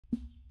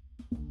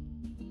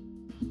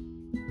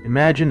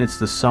Imagine it's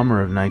the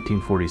summer of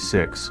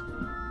 1946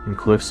 in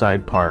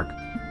Cliffside Park,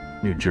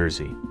 New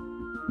Jersey.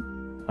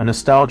 A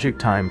nostalgic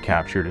time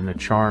captured in a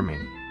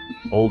charming,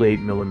 old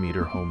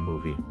 8mm home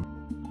movie.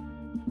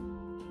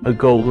 A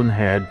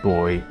golden-haired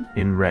boy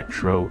in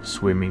retro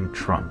swimming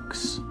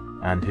trunks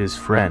and his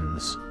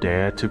friends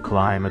dare to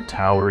climb a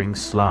towering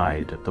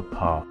slide at the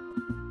park.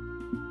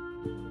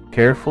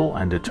 Careful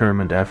and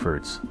determined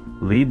efforts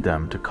lead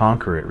them to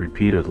conquer it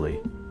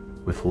repeatedly,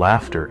 with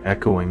laughter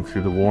echoing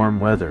through the warm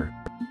weather.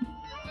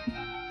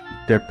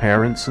 Their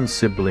parents and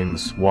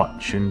siblings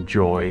watch in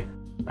joy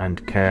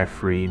and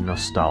carefree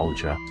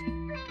nostalgia.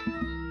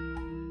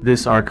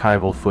 This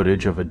archival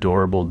footage of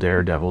adorable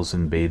daredevils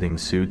in bathing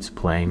suits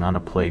playing on a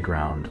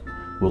playground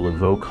will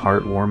evoke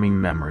heartwarming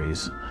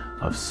memories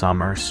of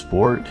summer,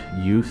 sport,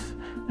 youth,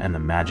 and the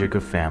magic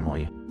of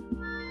family.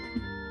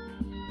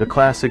 The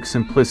classic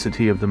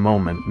simplicity of the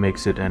moment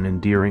makes it an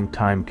endearing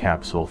time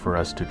capsule for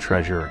us to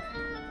treasure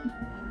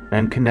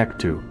and connect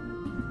to,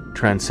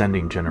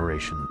 transcending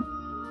generations.